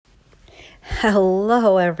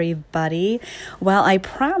Hello, everybody. Well, I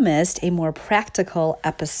promised a more practical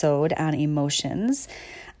episode on emotions.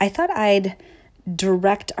 I thought I'd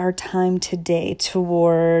direct our time today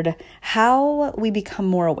toward how we become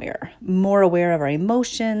more aware of our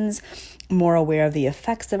emotions, more aware of the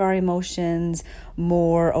effects of our emotions,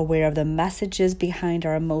 more aware of the messages behind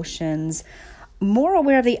our emotions, more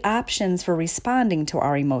aware of the options for responding to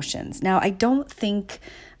our emotions. Now, I don't think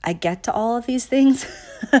I get to all of these things.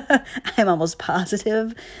 I'm almost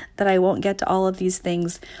positive that I won't get to all of these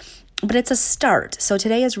things, but it's a start. So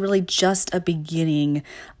today is really just a beginning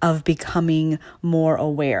of becoming more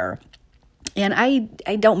aware. And I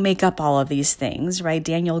don't make up all of these things, right?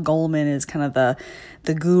 Daniel Goleman is kind of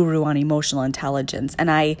the guru on emotional intelligence.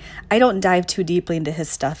 And I don't dive too deeply into his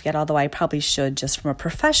stuff yet, although I probably should just from a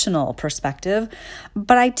professional perspective.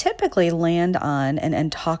 But I typically land on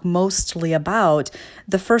and talk mostly about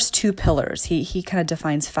the first two pillars. He kind of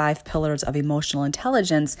defines 5 pillars of emotional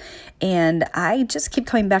intelligence. And I just keep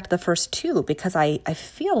coming back to the first two because I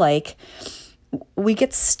feel like we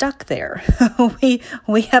get stuck there.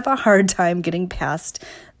 we have a hard time getting past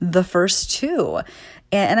the first two.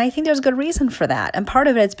 And I think there's good reason for that. And part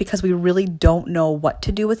of it is because we really don't know what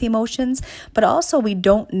to do with emotions, but also we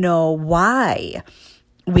don't know why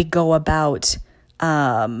we go about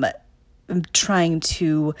trying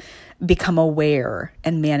to become aware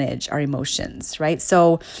and manage our emotions, right?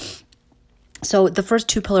 So the first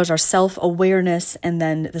two pillars are self-awareness, and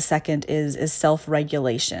then the second is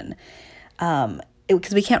self-regulation.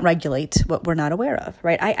 Because we can't regulate what we're not aware of,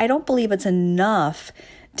 right? I don't believe it's enough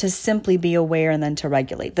to simply be aware and then to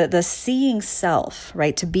regulate. The seeing self,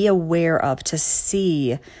 right? To be aware of, to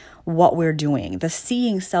see what we're doing. The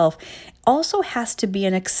seeing self also has to be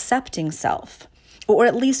an accepting self, or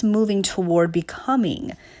at least moving toward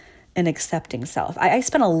becoming an accepting self. I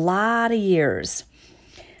spent a lot of years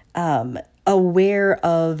aware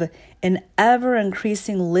of an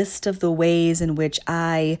ever-increasing list of the ways in which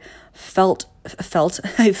I fell short.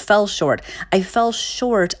 I fell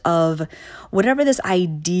short of whatever this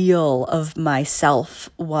ideal of myself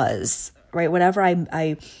was, right? Whatever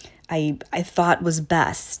I thought was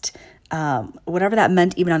best, whatever that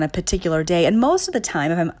meant even on a particular day. And most of the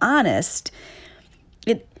time, if I'm honest,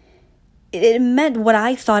 it meant what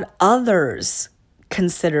I thought others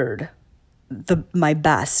considered my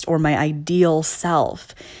best or my ideal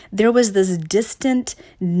self. There was this distant,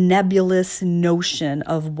 nebulous notion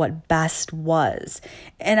of what best was.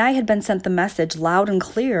 And I had been sent the message loud and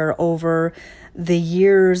clear over the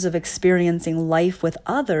years of experiencing life with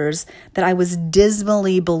others that I was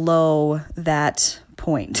dismally below that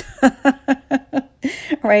point.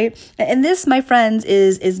 Right? And this, my friends,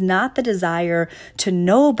 is not the desire to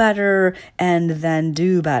know better and then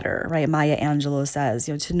do better, right? Maya Angelou says,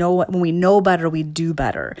 to know when we know better, we do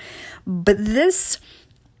better. But this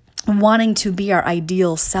wanting to be our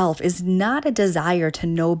ideal self is not a desire to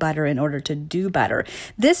know better in order to do better.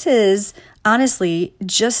 This is honestly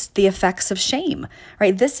just the effects of shame,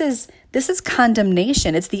 right? This is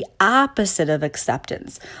condemnation. It's the opposite of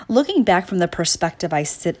acceptance. Looking back from the perspective I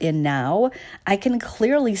sit in now, I can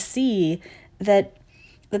clearly see that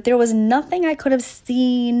there was nothing I could have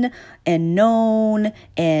seen and known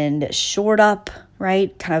and shored up,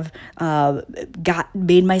 right? Kind of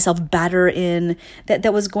made myself better in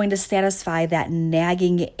that was going to satisfy that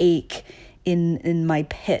nagging ache in my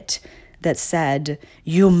pit that said,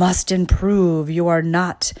 you must improve, you are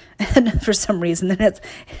not. And for some reason, then it's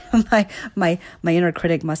my inner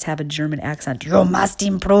critic must have a German accent. You must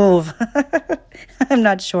improve. I'm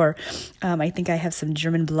not sure. I think I have some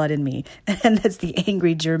German blood in me, and that's the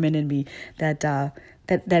angry German in me that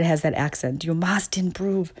has that accent. You must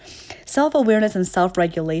improve. Self-awareness and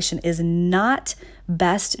self-regulation is not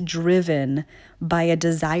best driven by a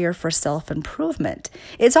desire for self-improvement.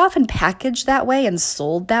 It's often packaged that way and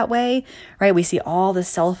sold that way, right? We see all the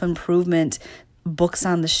self-improvement books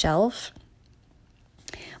on the shelf.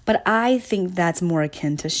 But I think that's more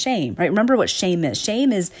akin to shame, right? Remember what shame is.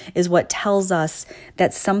 Shame is what tells us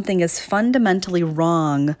that something is fundamentally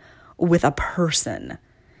wrong with a person.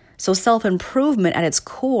 So self-improvement at its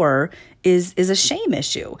core is a shame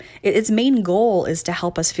issue. Its main goal is to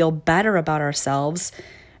help us feel better about ourselves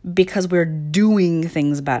because we're doing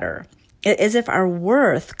things better, as if our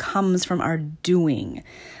worth comes from our doing.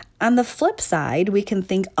 On the flip side, we can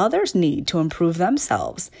think others need to improve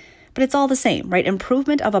themselves, but it's all the same, right?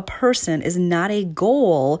 Improvement of a person is not a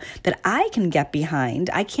goal that I can get behind.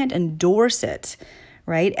 I can't endorse it,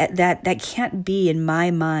 right? That can't be, in my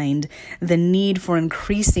mind, the need for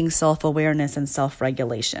increasing self-awareness and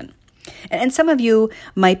self-regulation. And some of you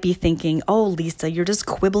might be thinking, oh, Lisa, you're just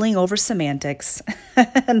quibbling over semantics.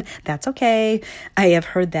 And that's okay. I have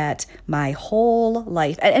heard that my whole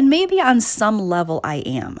life. And maybe on some level I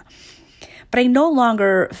am. But I no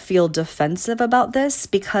longer feel defensive about this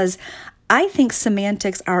because I think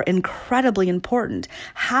semantics are incredibly important.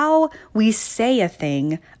 How we say a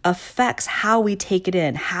thing affects how we take it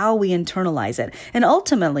in, how we internalize it, and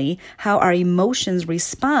ultimately how our emotions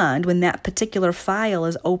respond when that particular file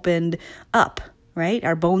is opened up, right?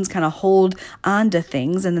 Our bones kind of hold onto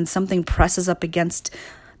things and then something presses up against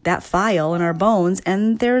that file in our bones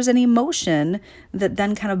and there's an emotion that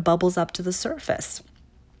then kind of bubbles up to the surface.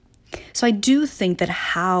 So I do think that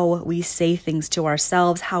how we say things to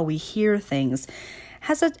ourselves, how we hear things,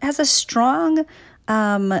 has a strong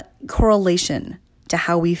correlation to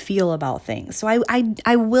how we feel about things. So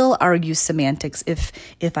I will argue semantics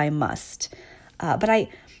if I must, but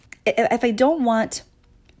if I don't want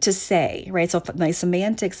to say, right? So if my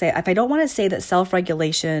semantics say, if I don't want to say that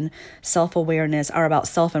self-regulation, self-awareness are about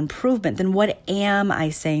self-improvement, then what am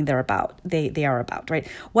I saying they're about? They are about, right?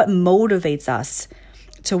 What motivates us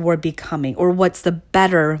toward becoming, or what's the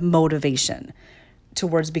better motivation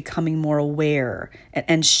towards becoming more aware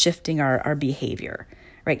and shifting our behavior,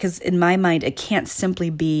 right? Because in my mind, it can't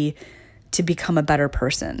simply be to become a better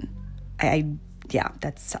person. I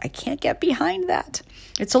can't get behind that.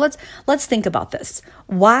 And so let's think about this.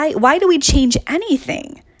 Why do we change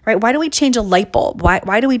anything? Right? Why do we change a light bulb?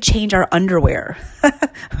 Why do we change our underwear?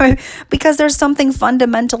 Right? Because there's something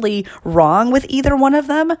fundamentally wrong with either one of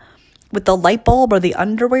them. With the light bulb or the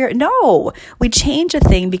underwear? No, we change a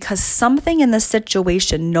thing because something in the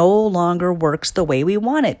situation no longer works the way we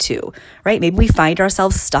want it to, right? Maybe we find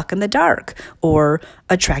ourselves stuck in the dark or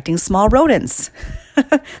attracting small rodents.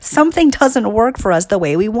 Something doesn't work for us the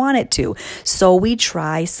way we want it to. So we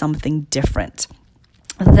try something different.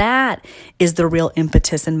 That is the real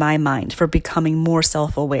impetus in my mind for becoming more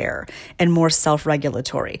self-aware and more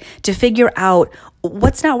self-regulatory, to figure out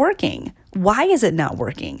what's not working. Why is it not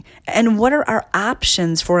working? And what are our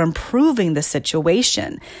options for improving the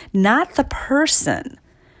situation, not the person?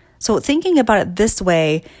 So thinking about it this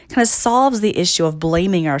way kind of solves the issue of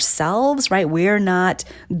blaming ourselves, right? We're not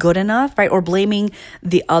good enough, right? Or blaming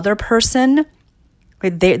the other person.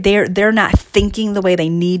 Right? They're not thinking the way they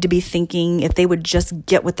need to be thinking. If they would just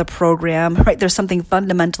get with the program, right? There's something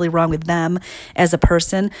fundamentally wrong with them as a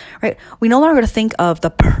person, right? We no longer think of the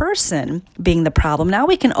person being the problem. Now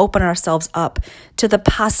we can open ourselves up to the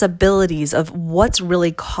possibilities of what's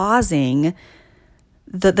really causing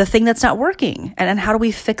the thing that's not working, and how do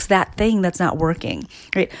we fix that thing that's not working,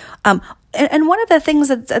 right? And one of the things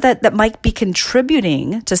that might be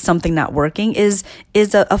contributing to something not working is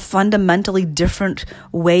a fundamentally different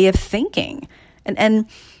way of thinking, and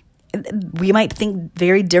we might think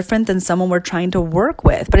very different than someone we're trying to work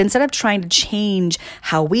with. But instead of trying to change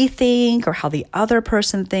how we think or how the other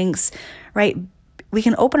person thinks, right? We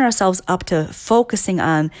can open ourselves up to focusing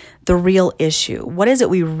on the real issue. What is it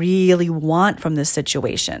we really want from this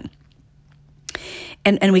situation?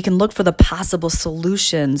 And we can look for the possible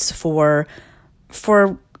solutions for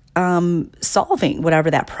solving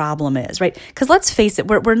whatever that problem is, right? Because let's face it,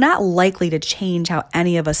 we're not likely to change how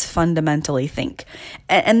any of us fundamentally think.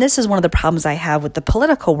 And this is one of the problems I have with the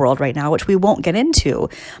political world right now, which we won't get into.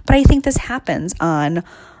 But I think this happens on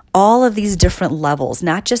all of these different levels,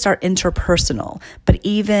 not just our interpersonal,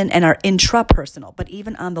 and our intrapersonal, but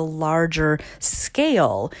even on the larger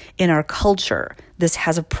scale in our culture, this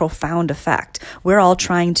has a profound effect. We're all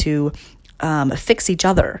trying to fix each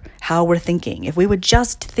other, how we're thinking. If we would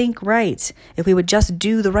just think right, if we would just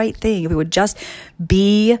do the right thing, if we would just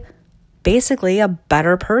be basically a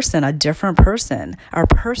better person, a different person, our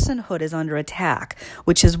personhood is under attack,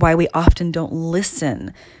 which is why we often don't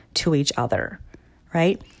listen to each other.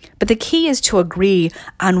 Right? But the key is to agree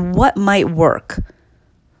on what might work,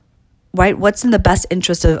 right? What's in the best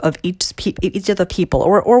interest of each of the people,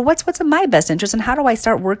 or what's in my best interest, and how do I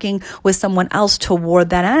start working with someone else toward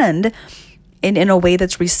that end in a way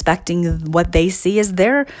that's respecting what they see as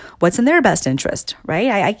what's in their best interest,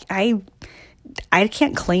 right? I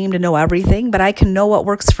can't claim to know everything, but I can know what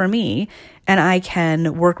works for me, and I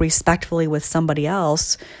can work respectfully with somebody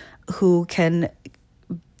else who can.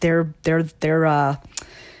 They're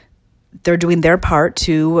doing their part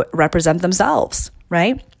to represent themselves,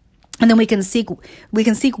 right? And then we can seek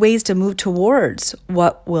ways to move towards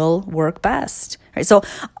what will work best, right? So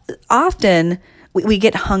often we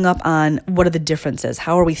get hung up on what are the differences?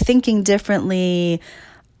 How are we thinking differently?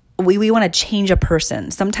 We want to change a person.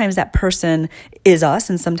 Sometimes that person is us,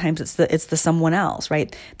 and sometimes it's the someone else,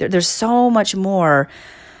 right? There's so much more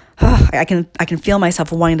I can feel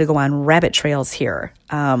myself wanting to go on rabbit trails here,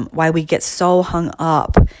 why we get so hung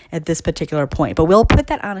up at this particular point. But we'll put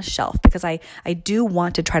that on a shelf because I do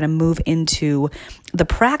want to try to move into the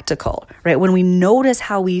practical, right? When we notice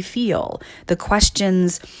how we feel, the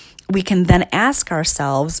questions we can then ask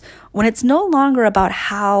ourselves when it's no longer about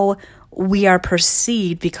how we are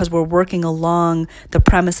perceived because we're working along the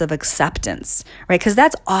premise of acceptance, right? Because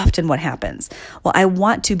that's often what happens. Well, I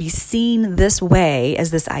want to be seen this way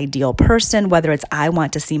as this ideal person, whether it's I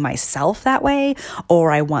want to see myself that way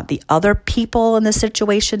or I want the other people in the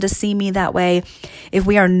situation to see me that way. If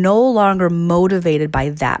we are no longer motivated by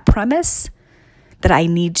that premise, that I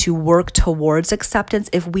need to work towards acceptance,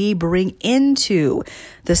 if we bring into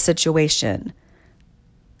the situation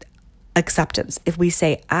acceptance, if we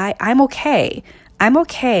say, I'm okay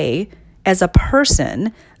as a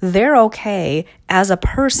person, they're okay as a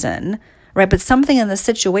person, right? But something in the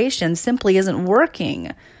situation simply isn't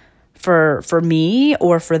working for me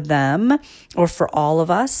or for them or for all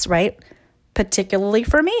of us, right? Particularly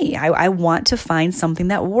for me. I want to find something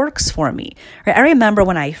that works for me. Right? I remember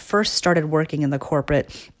when I first started working in the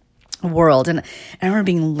corporate world, and I remember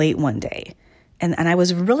being late one day. And I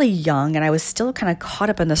was really young and I was still kind of caught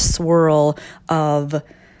up in the swirl of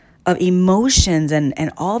emotions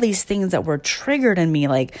and all these things that were triggered in me,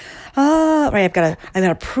 like, right, I've got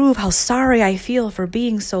to prove how sorry I feel for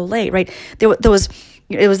being so late, right? It was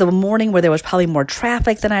the morning where there was probably more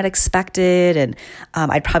traffic than I'd expected, and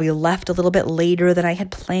I'd probably left a little bit later than I had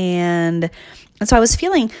planned. And so I was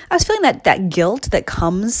feeling that guilt that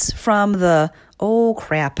comes from the, oh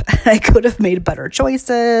crap, I could have made better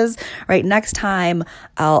choices, right? Next time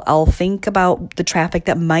I'll think about the traffic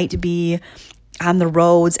that might be on the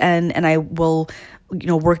roads and I will,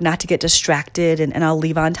 work not to get distracted and I'll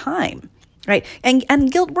leave on time, right?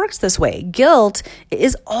 And guilt works this way. Guilt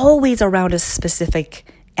is always around a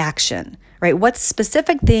specific action, right? What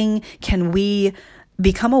specific thing can we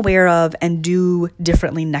become aware of and do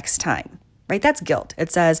differently next time, right? That's guilt.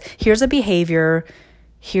 It says, here's a behavior,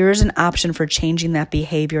 here's an option for changing that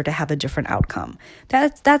behavior to have a different outcome.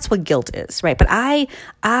 That's what guilt is, right? But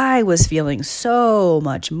I was feeling so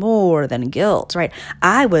much more than guilt, right?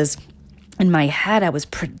 In my head, I was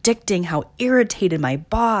predicting how irritated my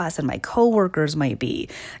boss and my coworkers might be.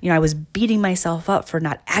 I was beating myself up for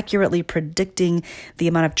not accurately predicting the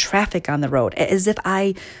amount of traffic on the road, as if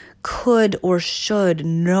I could or should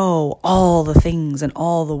know all the things in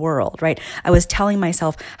all the world, right? I was telling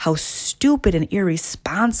myself how stupid and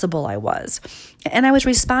irresponsible I was. And I was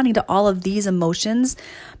responding to all of these emotions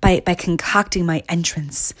by concocting my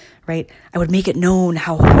entrance, right? I would make it known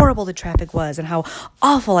how horrible the traffic was and how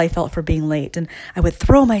awful I felt for being late. And I would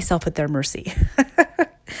throw myself at their mercy.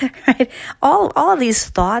 Right? All of these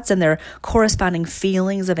thoughts and their corresponding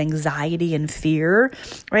feelings of anxiety and fear,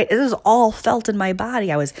 right? It was all felt in my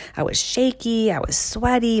body. I was shaky, I was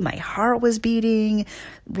sweaty, my heart was beating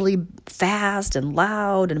really fast and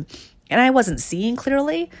loud, and I wasn't seeing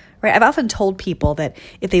clearly, right? I've often told people that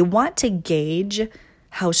if they want to gauge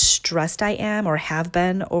how stressed I am or have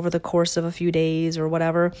been over the course of a few days or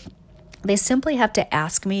whatever, they simply have to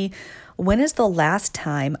ask me, when is the last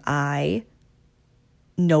time I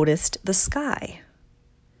noticed the sky?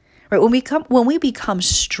 Right? When we become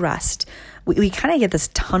stressed, we kind of get this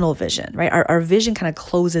tunnel vision, right? Our vision kind of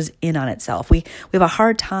closes in on itself. We have a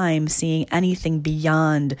hard time seeing anything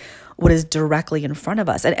beyond what is directly in front of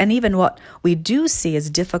us. And even what we do see is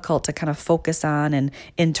difficult to kind of focus on and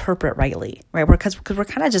interpret rightly, right? Because we're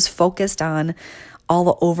kind of just focused on all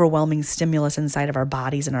the overwhelming stimulus inside of our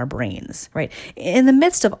bodies and our brains, right? In the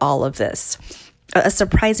midst of all of this, a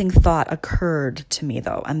surprising thought occurred to me,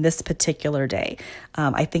 though, on this particular day.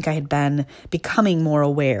 I think I had been becoming more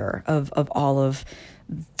aware of all of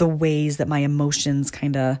the ways that my emotions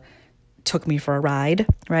kind of took me for a ride,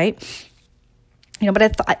 right?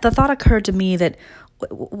 But the thought occurred to me that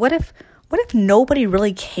what if nobody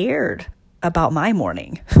really cared about my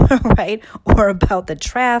morning, right? Or about the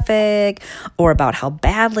traffic, or about how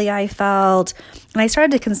badly I felt. And I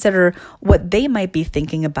started to consider what they might be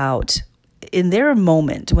thinking about in their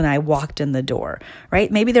moment when I walked in the door,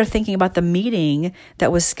 right? Maybe they're thinking about the meeting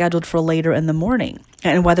that was scheduled for later in the morning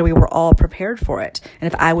and whether we were all prepared for it.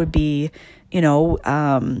 And if I would be,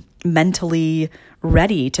 mentally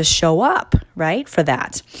ready to show up, right, for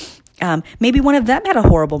that. Maybe one of them had a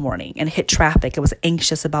horrible morning and hit traffic and was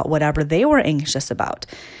anxious about whatever they were anxious about.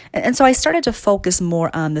 And so I started to focus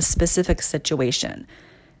more on the specific situation.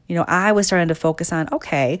 I was starting to focus on,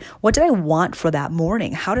 okay, what did I want for that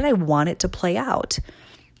morning? How did I want it to play out?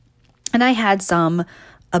 And I had some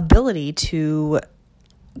ability to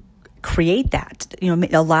create that,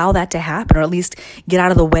 allow that to happen, or at least get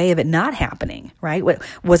out of the way of it not happening, right?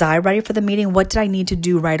 Was I ready for the meeting? What did I need to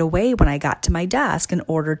do right away when I got to my desk in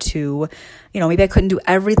order to, maybe I couldn't do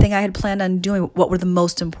everything I had planned on doing. What were the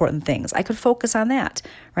most important things? I could focus on that,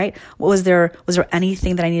 right? Was there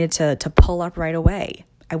anything that I needed to pull up right away?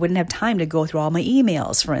 I wouldn't have time to go through all my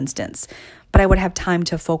emails, for instance, but I would have time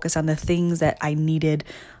to focus on the things that I needed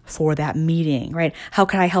for that meeting, right? How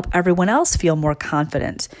could I help everyone else feel more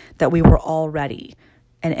confident that we were all ready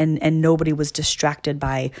and nobody was distracted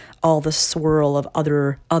by all the swirl of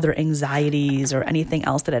other anxieties or anything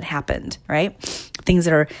else that had happened, right? Things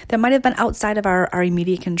that might have been outside of our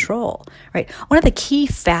immediate control, right? One of the key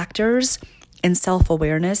factors in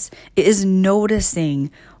self-awareness is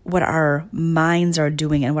noticing what our minds are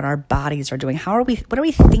doing and what our bodies are doing. What are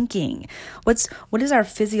we thinking? What is our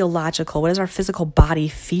physical body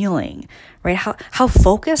feeling, right? How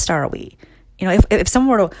focused are we? If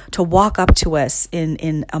someone were to walk up to us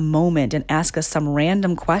in a moment and ask us some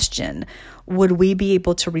random question, would we be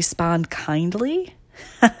able to respond kindly?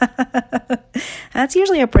 That's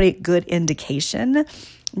usually a pretty good indication,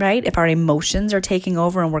 right? If our emotions are taking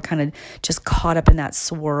over and we're kind of just caught up in that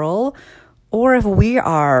swirl, or if we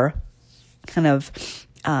are kind of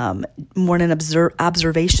more in an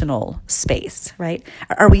observational space, right?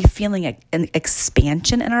 Are we feeling an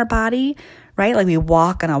expansion in our body, right? Like we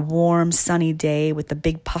walk on a warm, sunny day with the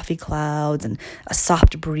big puffy clouds and a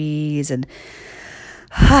soft breeze, and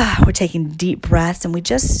we're taking deep breaths, and we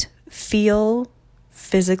just feel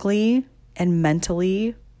physically and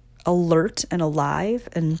mentally alert and alive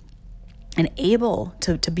and able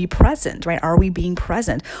to be present, right? Are we being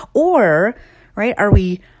present? Or, right, are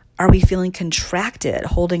we feeling contracted,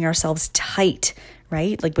 holding ourselves tight,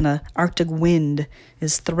 right? Like when an Arctic wind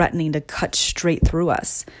is threatening to cut straight through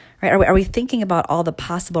us, right? Are we thinking about all the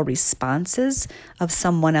possible responses of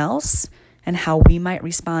someone else and how we might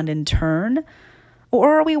respond in turn?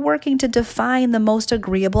 Or are we working to define the most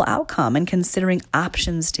agreeable outcome and considering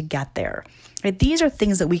options to get there? Right? These are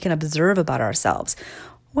things that we can observe about ourselves.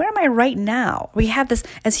 Where am I right now? We have this,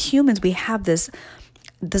 as humans, we have this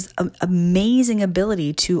amazing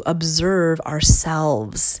ability to observe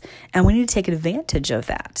ourselves, and we need to take advantage of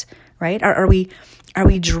that, right? Are we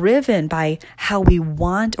driven by how we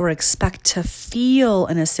want or expect to feel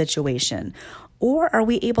in a situation? Or are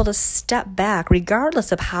we able to step back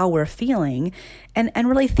regardless of how we're feeling and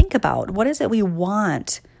really think about what is it we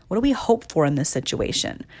want? What do we hope for in this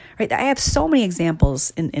situation, right? I have so many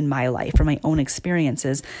examples in my life from my own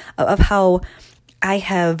experiences of how I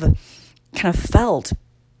have kind of felt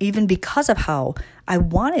even because of how I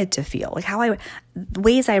wanted to feel, like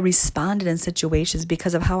ways I responded in situations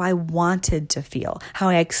because of how I wanted to feel, how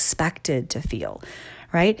I expected to feel,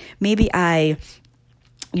 right? Maybe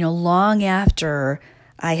long after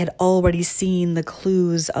I had already seen the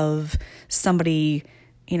clues of somebody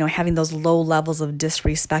having those low levels of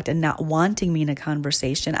disrespect and not wanting me in a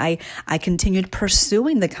conversation, I continued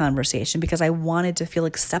pursuing the conversation because I wanted to feel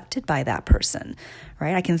accepted by that person,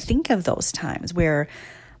 right? I can think of those times where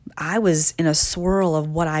I was in a swirl of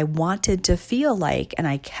what I wanted to feel like, and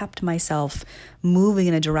I kept myself moving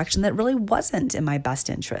in a direction that really wasn't in my best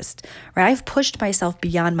interest, right? I've pushed myself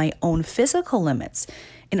beyond my own physical limits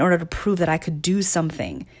in order to prove that I could do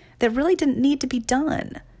something that really didn't need to be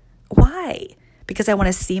done. Why? Because I want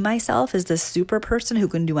to see myself as this super person who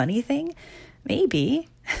can do anything? Maybe.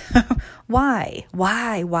 Why?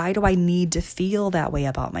 Why do I need to feel that way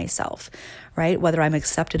about myself, right? Whether I'm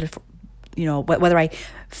accepted, whether I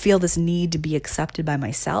feel this need to be accepted by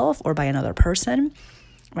myself or by another person,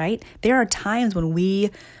 right? There are times when we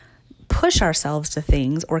push ourselves to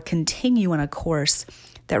things or continue on a course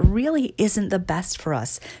that really isn't the best for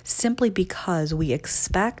us simply because we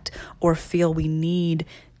expect or feel we need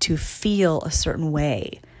to feel a certain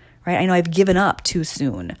way, right? I know I've given up too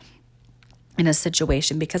soon in a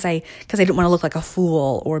situation because I didn't want to look like a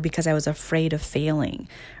fool or because I was afraid of failing,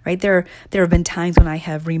 right? There have been times when I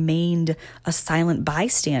have remained a silent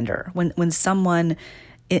bystander when someone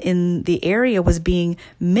in the area was being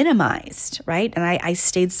minimized, right? And I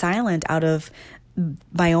stayed silent out of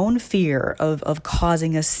my own fear of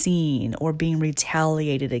causing a scene or being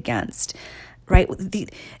retaliated against, right?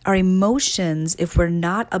 Our emotions, if we're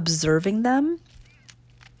not observing them,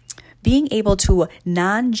 being able to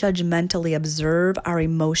non-judgmentally observe our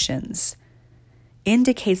emotions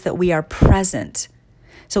indicates that we are present.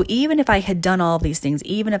 So even if I had done all of these things,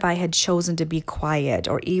 even if I had chosen to be quiet,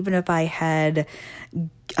 or even if I had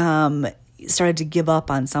started to give up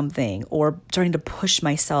on something or starting to push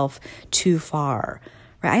myself too far,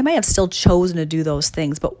 right? I might have still chosen to do those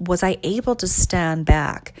things, but was I able to stand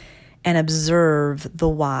back and observe the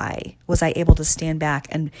why? Was I able to stand back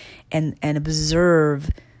and observe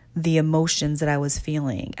the emotions that I was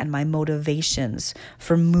feeling and my motivations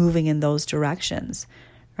for moving in those directions,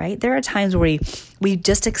 right? There are times where we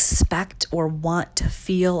just expect or want to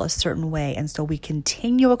feel a certain way, and so we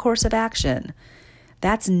continue a course of action.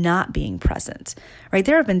 That's not being present, right?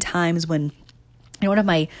 There have been times when one of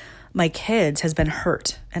my kids has been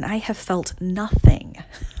hurt and I have felt nothing,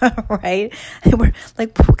 right? And we're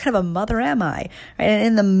like, what kind of a mother am I? Right? And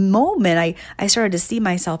in the moment, I started to see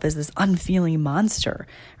myself as this unfeeling monster,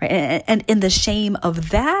 right? And in the shame of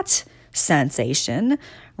that sensation,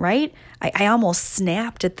 right? I almost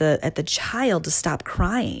snapped at the child to stop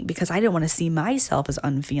crying because I didn't want to see myself as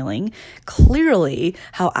unfeeling. Clearly,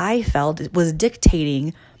 how I felt was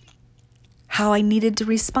dictating how I needed to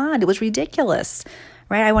respond. It was ridiculous,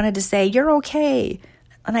 right? I wanted to say, you're okay.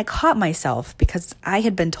 And I caught myself because I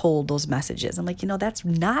had been told those messages. I'm like, that's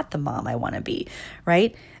not the mom I want to be,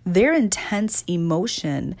 right? Their intense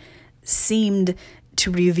emotion seemed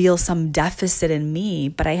to reveal some deficit in me,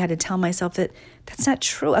 but I had to tell myself that that's not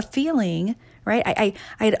true. A feeling, right? I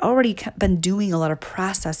had already been doing a lot of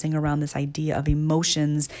processing around this idea of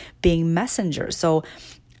emotions being messengers. So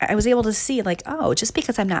I was able to see like, oh, just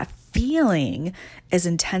because I'm not feeling as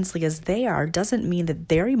intensely as they are doesn't mean that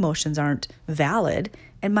their emotions aren't valid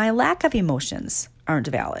and my lack of emotions aren't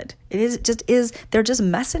valid. They're just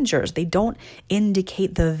messengers. They don't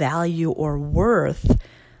indicate the value or worth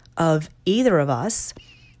of either of us,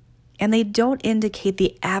 and they don't indicate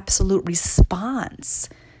the absolute response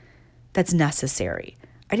that's necessary.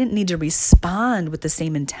 I didn't need to respond with the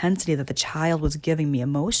same intensity that the child was giving me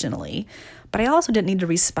emotionally, but I also didn't need to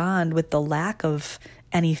respond with the lack of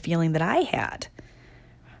any feeling that I had.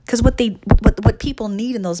 Because what people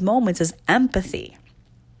need in those moments is empathy,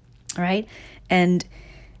 right? And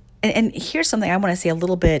here's something I want to say a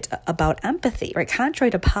little bit about empathy, right?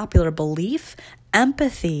 Contrary to popular belief,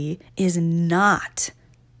 empathy is not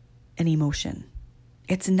an emotion.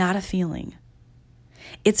 It's not a feeling.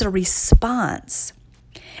 It's a response.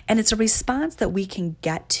 And it's a response that we can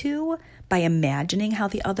get to by imagining how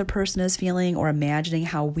the other person is feeling or imagining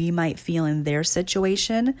how we might feel in their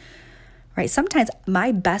situation, right? Sometimes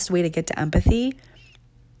my best way to get to empathy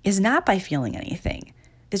is not by feeling anything.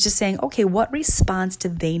 It's just saying, okay, what response do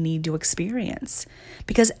they need to experience?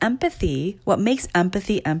 Because empathy, what makes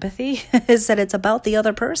empathy is that it's about the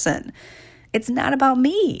other person. It's not about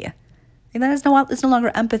me. And it's no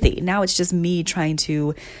longer empathy. Now it's just me trying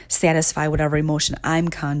to satisfy whatever emotion I'm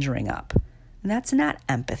conjuring up. And that's not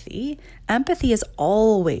empathy. Empathy is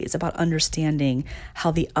always about understanding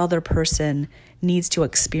how the other person needs to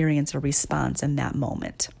experience a response in that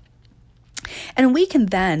moment. And we can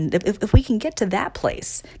then, if we can get to that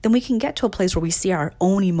place, then we can get to a place where we see our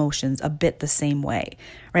own emotions a bit the same way,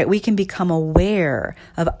 right? We can become aware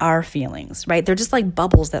of our feelings, right? They're just like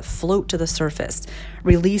bubbles that float to the surface,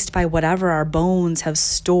 released by whatever our bones have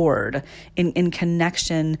stored in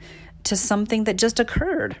connection to something that just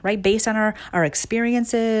occurred, right? Based on our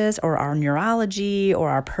experiences or our neurology or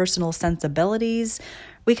our personal sensibilities,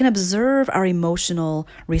 we can observe our emotional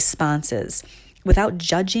responses without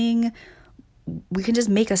judging. We can just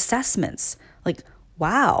make assessments like,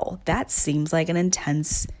 wow, that seems like an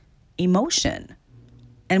intense emotion.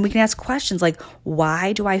 And we can ask questions like,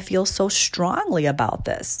 why do I feel so strongly about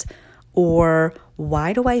this? Or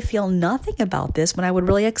why do I feel nothing about this when I would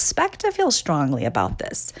really expect to feel strongly about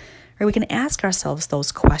this? Or we can ask ourselves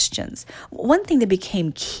those questions. One thing that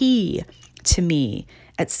became key to me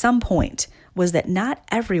at some point was that not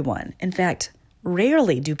everyone, in fact,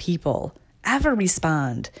 rarely do people ever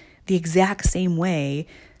respond the exact same way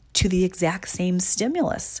to the exact same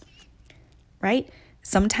stimulus, right?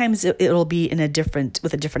 Sometimes it'll be with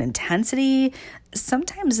a different intensity.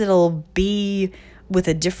 Sometimes it'll be with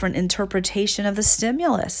a different interpretation of the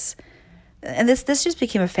stimulus. And this just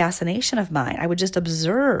became a fascination of mine. I would just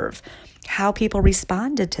observe how people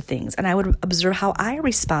responded to things, and I would observe how I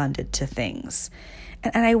responded to things.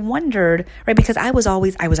 And I wondered, right, because I was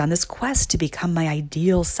on this quest to become my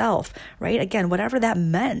ideal self, right? Again, whatever that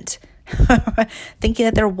meant, thinking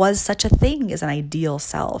that there was such a thing as an ideal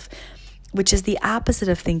self, which is the opposite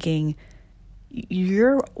of thinking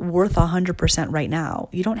you're worth 100% right now.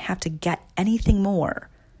 You don't have to get anything more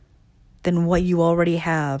than what you already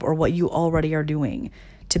have or what you already are doing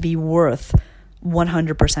to be worth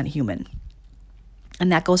 100% human.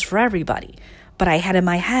 And that goes for everybody. But I had in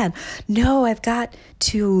my head, no, I've got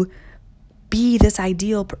to be this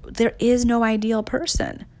ideal. There is no ideal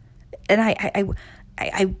person. And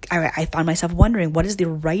I found myself wondering, what is the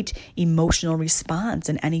right emotional response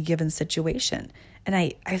in any given situation? And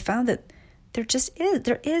I found that There just is.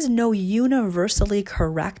 There is no universally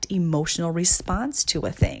correct emotional response to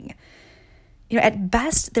a thing. At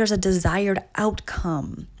best, there's a desired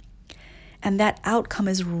outcome. And that outcome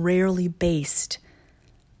is rarely based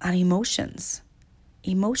on emotions.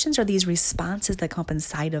 Emotions are these responses that come up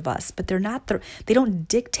inside of us, but they don't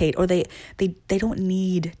dictate, or they don't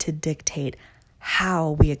need to dictate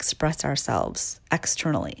how we express ourselves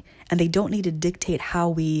externally. And they don't need to dictate how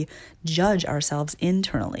we judge ourselves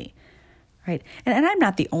internally. Right? And I'm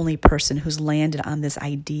not the only person who's landed on this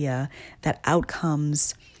idea that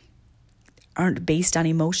outcomes aren't based on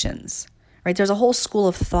emotions. Right? There's a whole school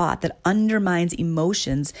of thought that undermines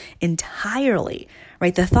emotions entirely.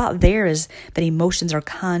 Right? The thought there is that emotions are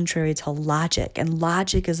contrary to logic, and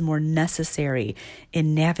logic is more necessary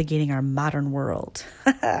in navigating our modern world.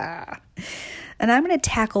 And I'm going to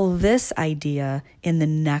tackle this idea in the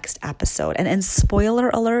next episode. And spoiler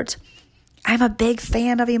alert, I'm a big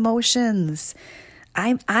fan of emotions.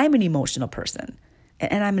 I'm an emotional person,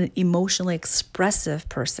 and I'm an emotionally expressive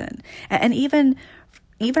person. And even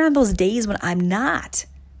on those days when I'm not,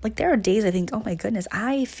 like there are days I think, oh my goodness,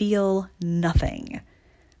 I feel nothing.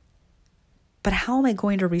 But how am I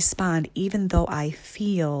going to respond even though I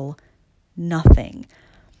feel nothing?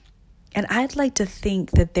 And I'd like to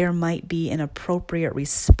think that there might be an appropriate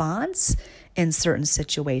response in certain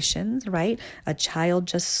situations, right? A child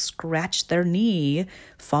just scratched their knee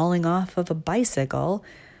falling off of a bicycle.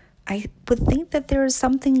 I would think that there is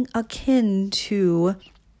something akin to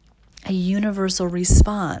a universal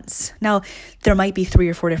response. Now, there might be 3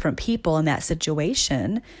 or 4 different people in that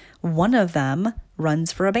situation. One of them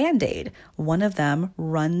runs for a Band-Aid. One of them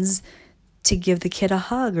runs to give the kid a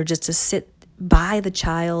hug, or just to sit by the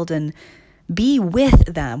child and be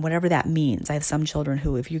with them, whatever that means. I have some children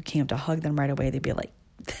who, if you came to hug them right away, they'd be like,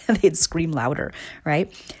 they'd scream louder,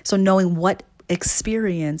 right? So knowing what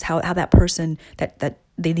experience, how that person, that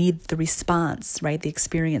they need the response, right? The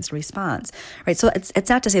experienced response, right? So it's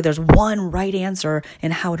not to say there's one right answer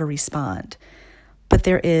in how to respond, but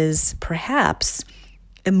there is perhaps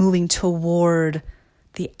a moving toward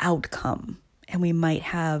the outcome. And we might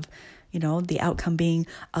have, the outcome being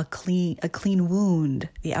a clean wound,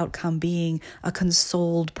 the outcome being a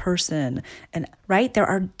consoled person. And right, there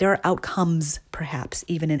are outcomes perhaps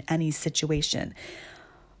even in any situation.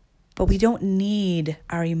 But we don't need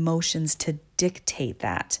our emotions to dictate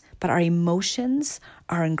that. But our emotions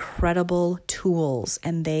are incredible tools,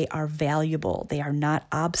 and they are valuable. They are not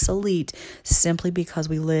obsolete simply because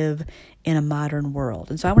we live in a modern world.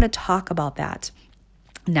 And so I want to talk about that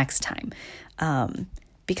next time,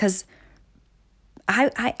 because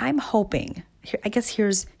I'm hoping, I guess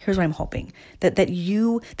here's what I'm hoping, that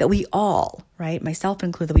we all, right, myself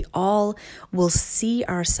included, that we all will see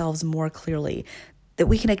ourselves more clearly, that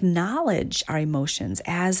we can acknowledge our emotions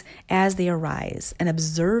as they arise and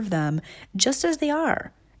observe them just as they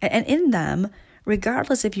are. And in them,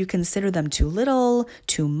 regardless if you consider them too little,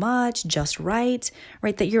 too much, just right,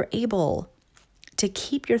 that you're able to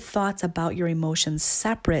keep your thoughts about your emotions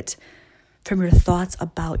separate from your thoughts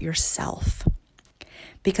about yourself.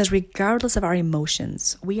 Because regardless of our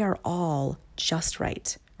emotions, we are all just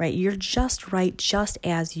right? You're just right just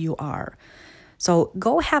as you are. So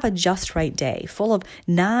go have a just right day full of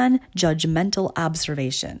non-judgmental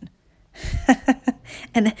observation.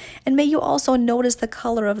 And may you also notice the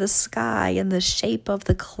color of the sky and the shape of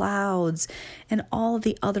the clouds and all of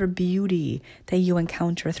the other beauty that you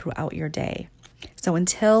encounter throughout your day. So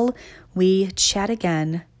until we chat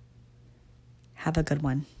again, have a good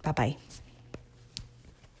one. Bye-bye.